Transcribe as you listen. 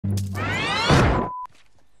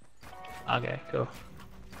Okay, cool.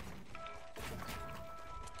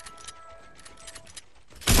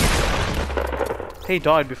 He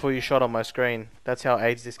died before you shot on my screen. That's how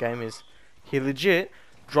AIDS this game is. He legit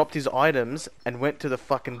dropped his items and went to the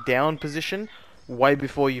fucking down position way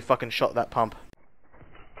before you fucking shot that pump.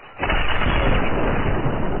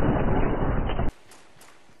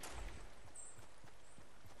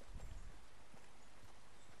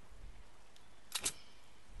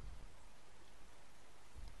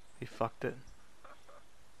 He fucked it.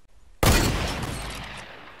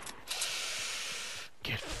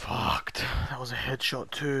 Get fucked. That was a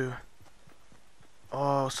headshot too.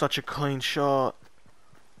 Oh, such a clean shot.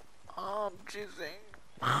 Oh, I'm jizzing.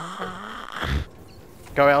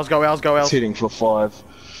 Go Owls, go Owls, go Owls. It's hitting for 5.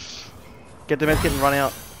 Get the medkit and run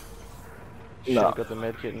out. No. Should've got the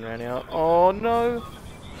medkit and ran out. Oh no.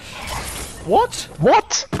 What?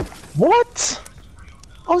 What? What?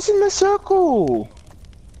 I was in the circle.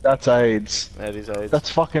 That's AIDS. That is AIDS. That's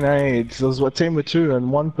fucking AIDS. There was a team of 2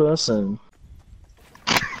 and 1 person.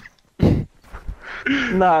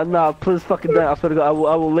 Nah, please fucking don't. I swear to God, I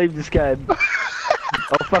will leave this game.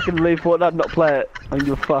 I'll fucking leave Fortnite and not play it. I don't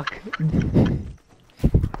give a fuck.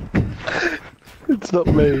 It's not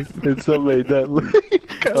me. It's not me. Don't leave.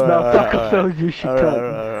 Nah, fuck off, fellas, you shit cunt.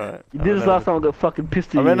 Alright. You did this last time, I got fucking pissed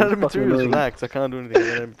at you. I ran out of fucking materials, leave. relax. I can't do anything. I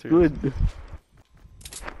ran out of materials. Good.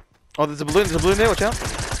 Oh, there's a balloon there, watch out.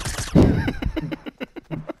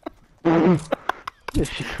 Yes,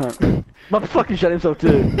 she can't. Mother fucking shot himself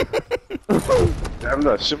too. Damn,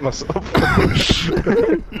 I shit myself.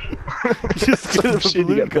 Just scared of a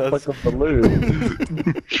balloon, cuz. Like a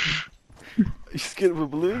balloon. You scared of a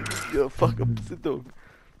balloon? You're a fucking pussy dog.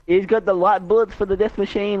 He's got the light bullets for the death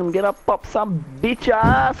machine. I'm gonna pop some bitch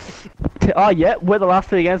ass. Oh yeah, we're the last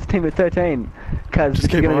 3 against a team of 13. Cause Just this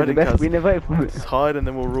is keep gonna be hiding, the best cuz. win ever. Just hide and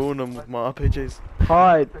then we'll ruin them with my RPGs.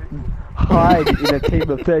 Hide in a team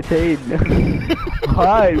of 13.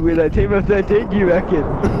 Hide with a team of 13, you reckon?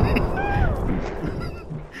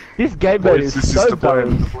 This game mode is so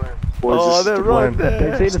dumb. Oh, they're right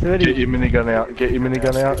there. They've seen us already. Get your minigun out. Get your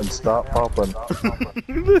minigun out and start popping.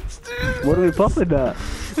 Let's do it. What are we popping at?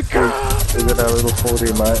 Look at our little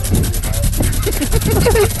 40, mate.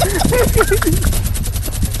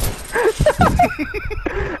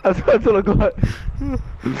 That's all I got.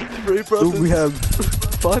 3 brothers. We have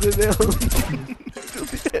fighting now till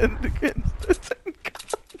the end against the 10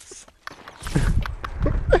 guns.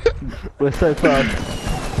 We're so fast.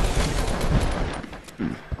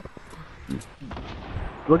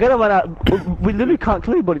 We're gonna run out. We literally can't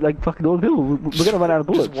kill anybody like fucking all the people. We're gonna run out of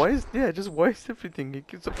bullets. Just waste everything. He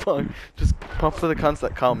gives a fuck. Just pump for the cunts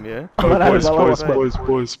that come, yeah?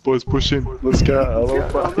 Boys, push in. Let's go.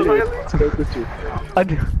 Let's go with you. I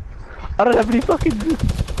don't have any fucking. I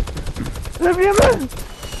don't have any ammo.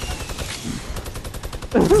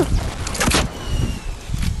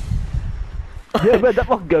 Yeah, man, that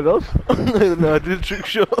fucking go, girls. No, I did a trick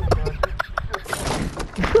shot.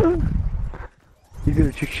 You did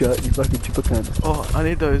a trick shot, you fucking chipper cunt. Oh, I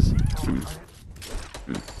need those.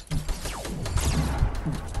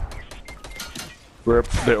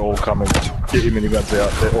 They're all coming. Get your miniguns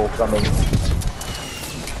out. They're all coming.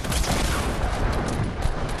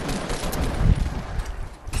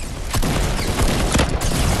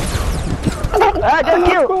 I got a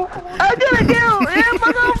kill! I got a kill! Yeah,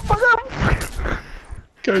 fuck off!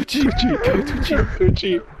 Go cheap.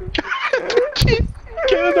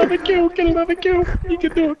 Get another kill. You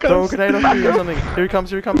can do it, guys. Throw a grenade on you or something. Here he comes.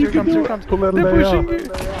 Pull that They're lay pushing out. you.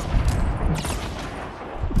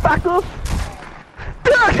 Back off!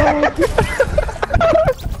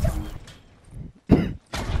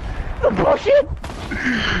 The bullshit!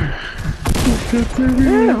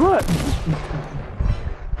 Yeah, what?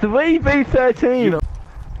 3v13! You know,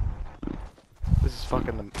 this is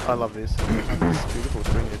fucking. I love this. It's beautiful. It's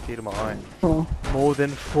bringing a tear to my eye. Oh. More than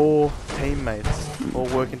 4 teammates all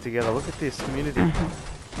working together. Look at this community.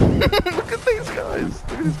 Look at these guys.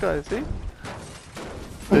 Look at this guy. See?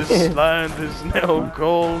 This land is now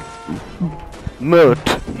called Murt.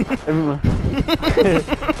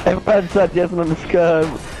 Everyone started yelling on the sky.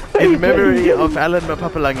 In memory of Alan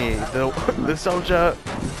Mapapalangi, the soldier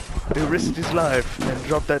who risked his life and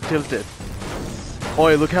dropped that tilted.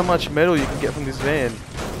 Oi, look how much metal you can get from this van.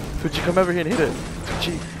 Could you come over here and hit it?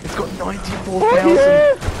 Gee, it's got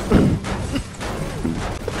 94,000.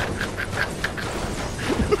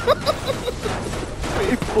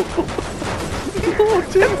 People. Oh,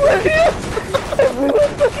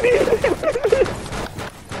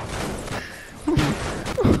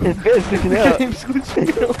 It's good sticking out. Game's glitching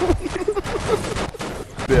out.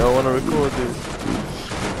 Yeah, I want to record this.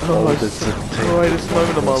 Oh, it's the greatest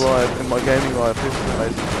moment of my life, in my gaming life. This is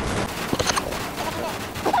amazing.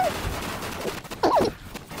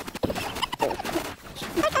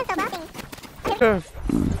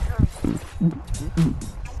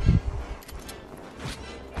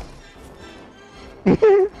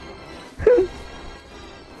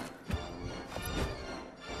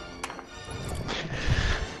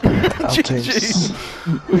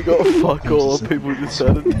 GG. We got fuck all. People just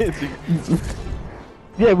started dancing.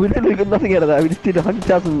 Yeah, we literally got nothing out of that. We just did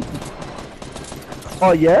 100,000.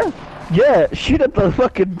 Oh yeah? Yeah, shoot at the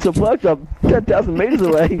fucking supply shop 10,000 meters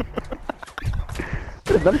away.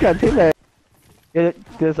 Another kind of team there. Yeah,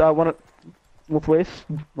 there's one at northwest.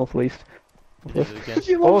 Northwest. Oh, yeah. It's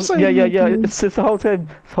the whole team. It's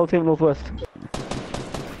the whole team northwest.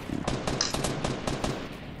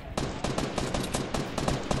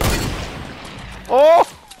 Oh!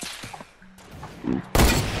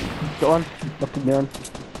 Go on. Knocked him down.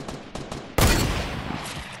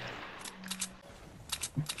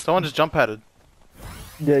 Someone just jump padded.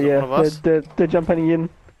 Yeah. One of us? They're jumping in.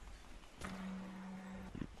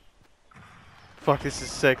 Fuck, this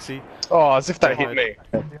is sexy. Oh, as if they hit me.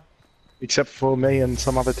 Except for me and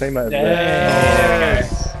some other teammate. There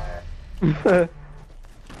we go.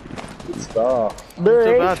 Good stuff. To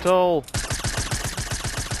battle.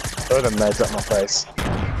 Throw them nades at my face.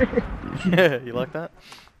 Yeah, you like that?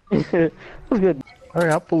 That was good. Hurry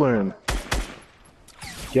up, balloon.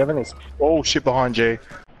 Do you have any? Oh shit behind you.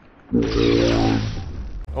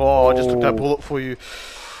 Oh, I just took that bullet for you.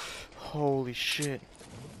 Holy shit.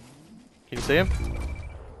 Can you see him?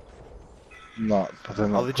 No, but they're I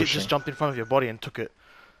not legit pushing. just jumped in front of your body and took it.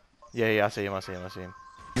 Yeah, I see him.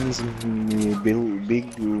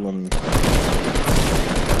 Big one.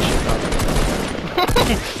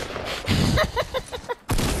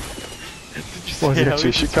 Well, Yeah,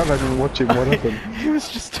 actually, she can't even watch him. What happened? He was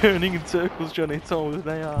just turning in circles trying to hit someone with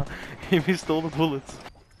an AR. He missed all the bullets.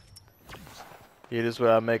 Here is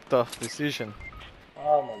where I make tough decision.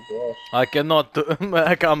 Oh my gosh. I cannot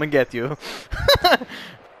come and get you.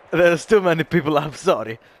 There's too many people, I'm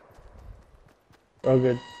sorry. Oh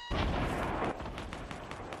good.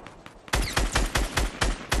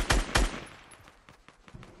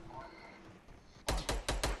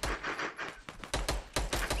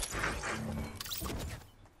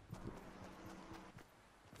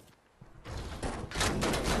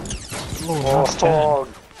 Oh,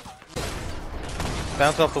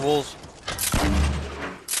 Bounce off the walls.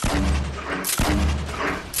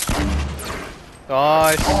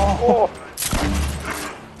 Nice. oh.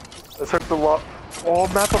 Let's hope the lot. Oh,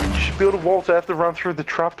 map up. You should build a wall to have to run through the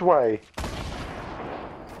trapped way.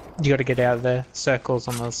 You gotta get out of there. Circles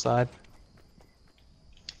on the other side.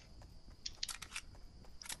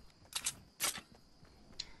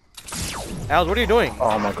 Als, what are you doing?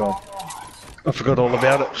 Oh my god. I forgot all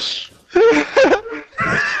about it.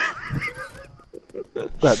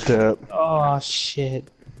 That dirt. Oh shit.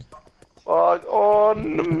 Oh,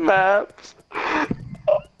 on the maps. I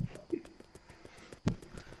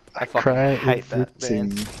fucking hate that,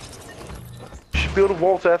 man. You should build a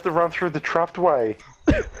wall to have to run through the trapped way.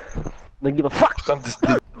 They give a fuck.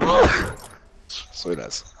 Sweet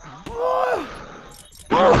as.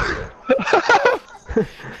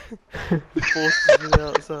 Forces me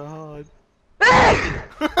out so hard.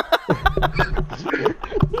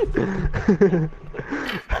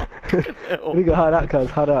 We got hard out, cuz.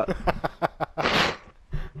 Hard out.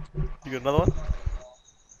 You got another one?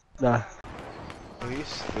 Nah. We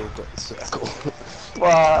still got the circle.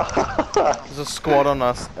 There's a squad on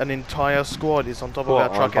us. An entire squad is on top of our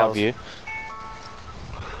truck house.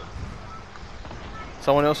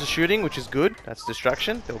 Someone else is shooting, which is good. That's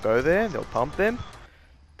distraction. They'll go there. They'll pump them.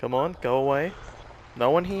 Come on, go away.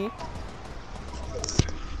 No one here.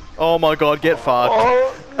 Oh my god, get fucked.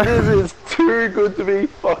 Oh, this is too good to be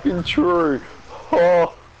fucking true.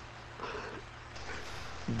 Oh.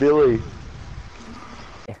 Billy.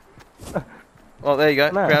 Oh, there you go.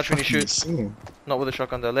 No. Crouch when you shoot. Not with a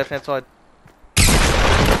shotgun though. Left hand side.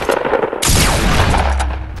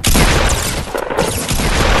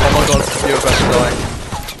 Oh my god, you're about to die.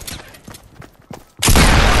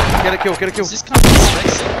 Get a kill, get a kill. This can't be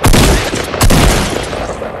spicy.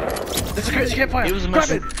 There's a crazy campfire. It was a grab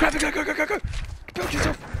mission. it, grab it, go. Build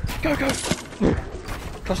yourself. Go.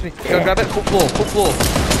 Trust me. Go grab it. Put floor.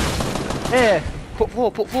 Yeah. Put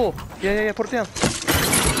floor. Yeah, put it down.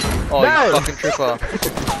 Oh, No. you fucking tripper.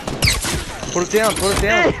 Put it down.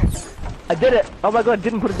 I did it. Oh my god,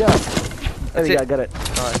 didn't put it down. There we it. go, I got it.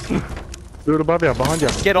 Nice. Do it above you, behind you.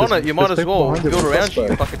 Get on it, you might as well. Build around you, you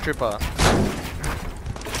you. fucking tripper.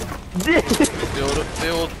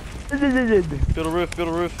 Build. Build a roof, build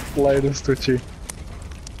a roof. Latest Twitchy.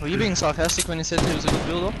 Were you being sarcastic when you said he was a good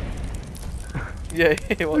builder? Yeah,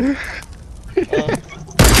 he was.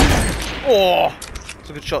 Oh! It's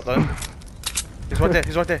a good shot though. He's right there,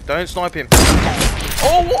 he's right there. Don't snipe him.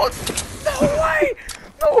 Oh, what? No way!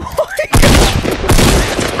 No way!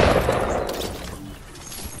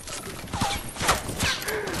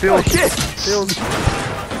 Build. Oh shit! Build.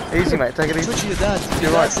 Easy, mate. Take it easy. Twitchy, your dad. You're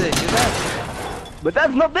Your right. dad's there. Your dad. But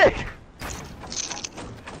that's not there!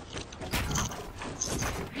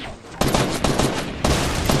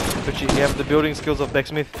 But you have the building skills of Beck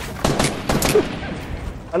Smith.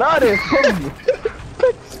 An artist!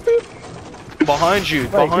 Behind you,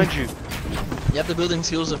 behind you. You have the building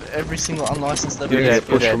skills of every single unlicensed You're level. dead,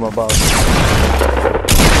 you're Push dead. from above.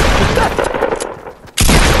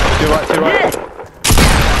 Too right, too right. Yeah!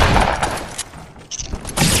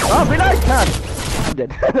 Oh, be nice, man! I'm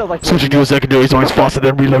dead. I was like, Switching to a secondary is always faster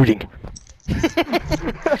than reloading.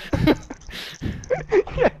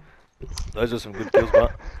 Those are some good kills,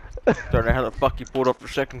 but don't know how the fuck he pulled off the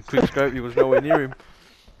second quick scope. He was nowhere near him.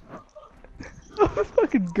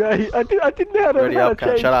 fucking guy. I didn't know how to. Ready how up, to cunt.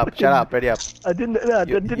 change Shut up, fucking- shut up, ready up. I didn't. No, I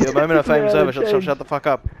didn't. Your moment of fame is over. Shut the fuck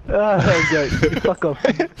up. Ah, okay. Fuck off.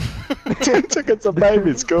 10 seconds of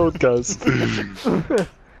baby, it's gold, cuz.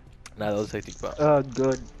 No, that was hectic, but. Oh,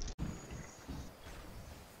 good.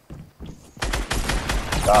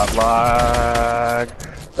 That lag.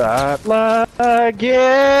 That lag.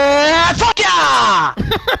 Yeah! Fuck yeah!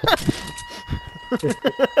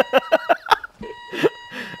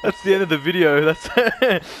 That's the end of the video. That's.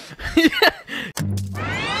 Yeah.